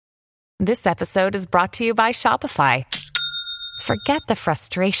This episode is brought to you by Shopify. Forget the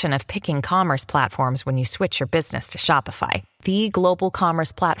frustration of picking commerce platforms when you switch your business to Shopify, the global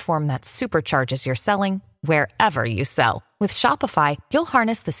commerce platform that supercharges your selling wherever you sell. With Shopify, you'll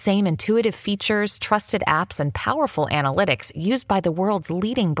harness the same intuitive features, trusted apps, and powerful analytics used by the world's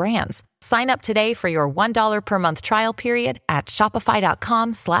leading brands. Sign up today for your $1 per month trial period at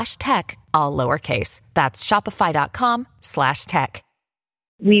shopify.com/tech, all lowercase. That's shopify.com/tech.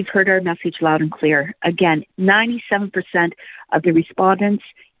 We've heard our message loud and clear. Again, 97% of the respondents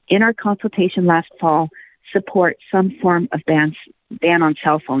in our consultation last fall support some form of ban on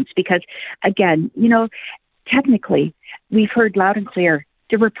cell phones because, again, technically, we've heard loud and clear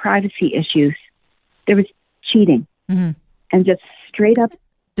there were privacy issues. There was cheating and just straight up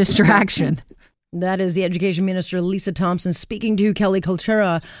distraction. That is the Education Minister, Lisa Thompson, speaking to Kelly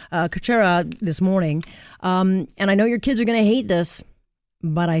Kuchera this morning. And I know your kids are going to hate this,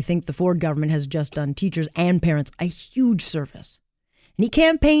 but I think the Ford government has just done teachers and parents a huge service. And he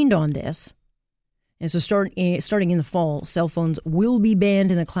campaigned on this. And so starting in the fall, cell phones will be banned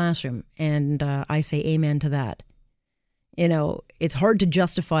in the classroom. And I say amen to that. It's hard to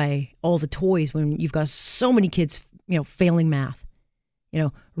justify all the toys when you've got so many kids, failing math,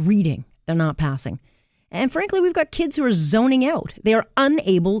 reading, they're not passing. And frankly, we've got kids who are zoning out. They are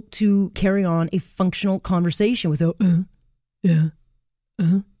unable to carry on a functional conversation without,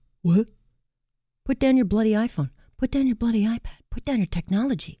 what? Put down your bloody iPhone. Put down your bloody iPad. Put down your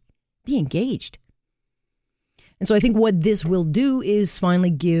technology. Be engaged. And so I think what this will do is finally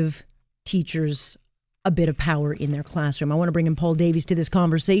give teachers a bit of power in their classroom. I want to bring in Paul Davies to this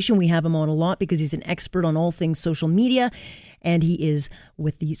conversation. We have him on a lot because he's an expert on all things social media, and he is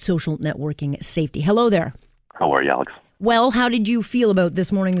with the Social Networking Safety. Hello there. How are you, Alex? Well, how did you feel about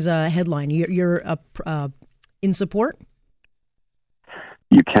this morning's headline? You're in support?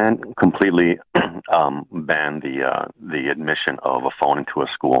 You can't completely ban the admission of a phone into a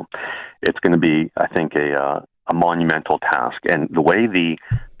school. It's going to be, I think, a monumental task. And the way the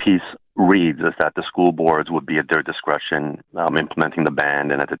piece reads is that the school boards would be at their discretion implementing the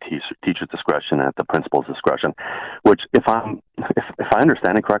ban, and at the teacher's discretion, and at the principal's discretion. Which, if I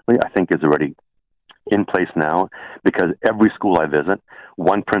understand it correctly, I think is already in place now, because every school I visit,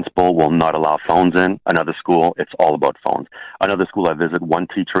 one principal will not allow phones in. Another school, it's all about phones. Another school I visit, one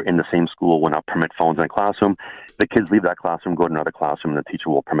teacher in the same school will not permit phones in a classroom. The kids leave that classroom, go to another classroom, and the teacher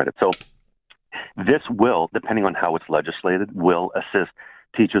will permit it. So this will, depending on how it's legislated, will assist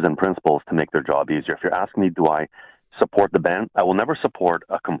teachers and principals to make their job easier. If you're asking me, do I support the ban? I will never support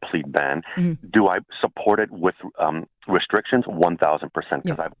a complete ban. Mm-hmm. Do I support it with restrictions? 1,000%,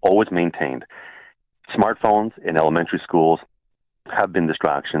 because I've always maintained smartphones in elementary schools have been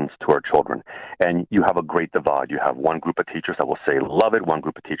distractions to our children. And you have a great divide. You have one group of teachers that will say love it, one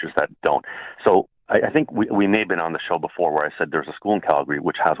group of teachers that don't. So I think we may have been on the show before where I said there's a school in Calgary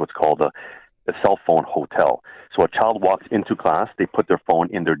which has what's called a cell phone hotel. So a child walks into class, they put their phone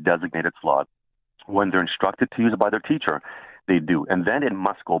in their designated slot. When they're instructed to use it by their teacher, they do. And then it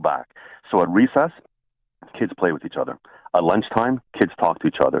must go back. So at recess, kids play with each other. At lunchtime, kids talk to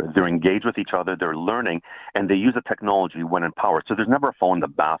each other. They're engaged with each other. They're learning, and they use the technology when empowered. So there's never a phone in the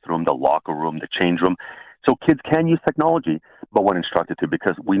bathroom, the locker room, the change room. So kids can use technology, but when instructed to,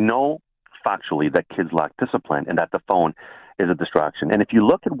 because we know factually that kids lack discipline and that the phone is a distraction. And if you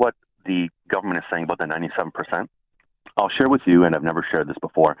look at what the government is saying about the 97%, I'll share with you, and I've never shared this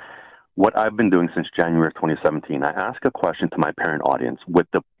before, what I've been doing since January of 2017. I ask a question to my parent audience with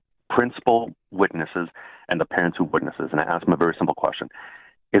the principal witnesses and the parents who witnesses, and I ask them a very simple question.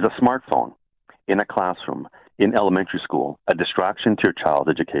 Is a smartphone in a classroom in elementary school a distraction to your child's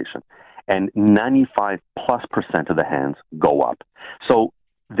education? And 95+% of the hands go up. So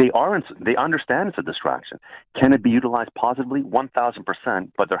they understand it's a distraction. Can it be utilized positively?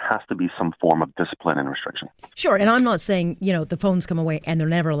 1,000%, but there has to be some form of discipline and restriction. Sure, and I'm not saying, the phones come away and they're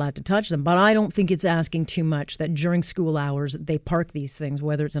never allowed to touch them, but I don't think it's asking too much that during school hours they park these things,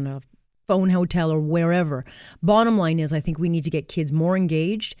 whether it's in a phone hotel or wherever. Bottom line is, I think we need to get kids more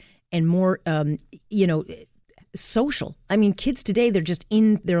engaged and more, social. I mean, kids today, they're just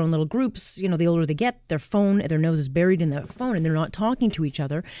in their own little groups. The older they get, their nose is buried in their phone and they're not talking to each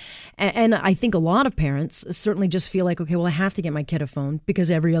other. And I think a lot of parents certainly just feel like, okay, well, I have to get my kid a phone because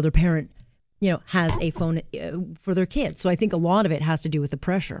every other parent, has a phone for their kids. So I think a lot of it has to do with the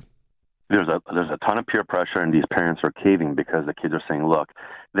pressure. There's a ton of peer pressure, and these parents are caving because the kids are saying, look,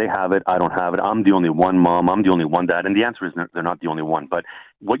 they have it, I don't have it, I'm the only one mom, I'm the only one dad. And the answer is they're not the only one. But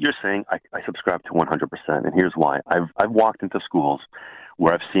what you're saying, I subscribe to 100%, and here's why. I've walked into schools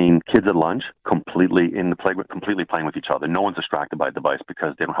where I've seen kids at lunch completely in the playground, completely playing with each other. No one's distracted by a device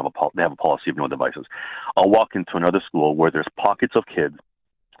because they don't have they have a policy of no devices. I'll walk into another school where there's pockets of kids,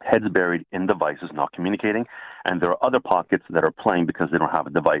 heads buried in devices, not communicating, and there are other pockets that are playing because they don't have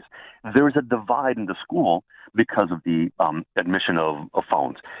a device. There is a divide in the school because of the admission of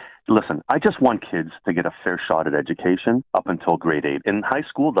phones. Listen, I just want kids to get a fair shot at education up until grade 8. In high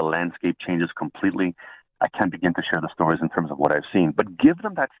school, the landscape changes completely. I can't begin to share the stories in terms of what I've seen, but give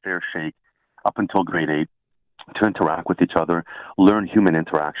them that fair shake up until grade 8 to interact with each other, learn human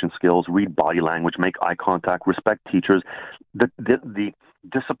interaction skills, read body language, make eye contact, respect teachers. The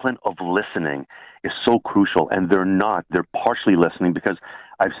discipline of listening is so crucial, and they're partially listening because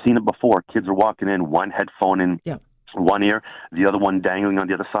I've seen it before. Kids are walking in, one headphone in one ear, the other one dangling on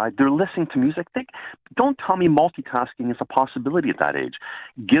the other side. They're listening to music. Don't tell me multitasking is a possibility at that age.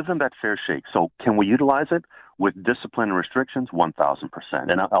 Give them that fair shake. So can we utilize it with discipline and restrictions? 1,000%.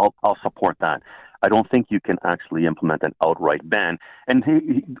 And I'll support that. I don't think you can actually implement an outright ban. And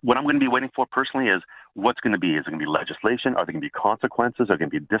what I'm going to be waiting for personally is what's going to be. Is it going to be legislation? Are there going to be consequences? Are there going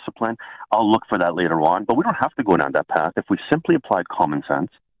to be discipline? I'll look for that later on. But we don't have to go down that path. If we simply applied common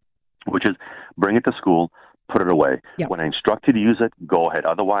sense, which is bring it to school, put it away. Yep. When I instruct you to use it, go ahead.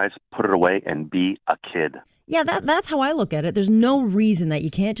 Otherwise, put it away and be a kid. Yeah, that's how I look at it. There's no reason that you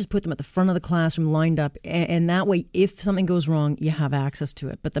can't just put them at the front of the classroom lined up, and that way, if something goes wrong, you have access to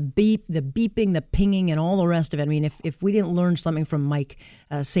it. But the beeping, the pinging, and all the rest of it, I mean, if we didn't learn something from Mike,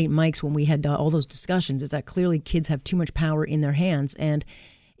 St. Mike's, when we had all those discussions, is that clearly kids have too much power in their hands, and,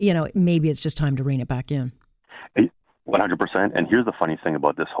 maybe it's just time to rein it back in. 100%. And here's the funny thing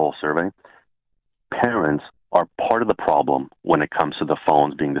about this whole survey. Parents are part of the problem when it comes to the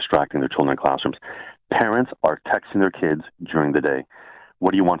phones being distracting their children in classrooms. Parents are texting their kids during the day.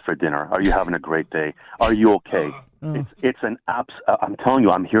 What do you want for dinner? Are you having a great day? Are you okay? It's an I'm telling you,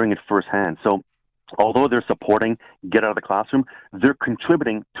 I'm hearing it firsthand. So although they're supporting get out of the classroom, they're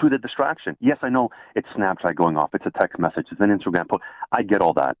contributing to the distraction. Yes, I know it's Snapchat going off. It's a text message. It's an Instagram post. I get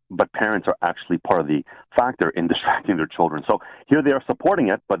all that. But parents are actually part of the factor in distracting their children. So here they are supporting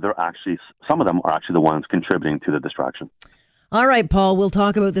it, but some of them are actually the ones contributing to the distraction. All right, Paul, we'll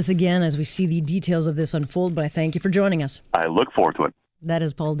talk about this again as we see the details of this unfold, but I thank you for joining us. I look forward to it. That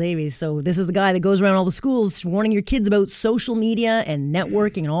is Paul Davies. So this is the guy that goes around all the schools warning your kids about social media and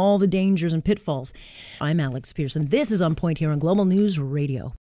networking and all the dangers and pitfalls. I'm Alex Pearson. This is On Point here on Global News Radio.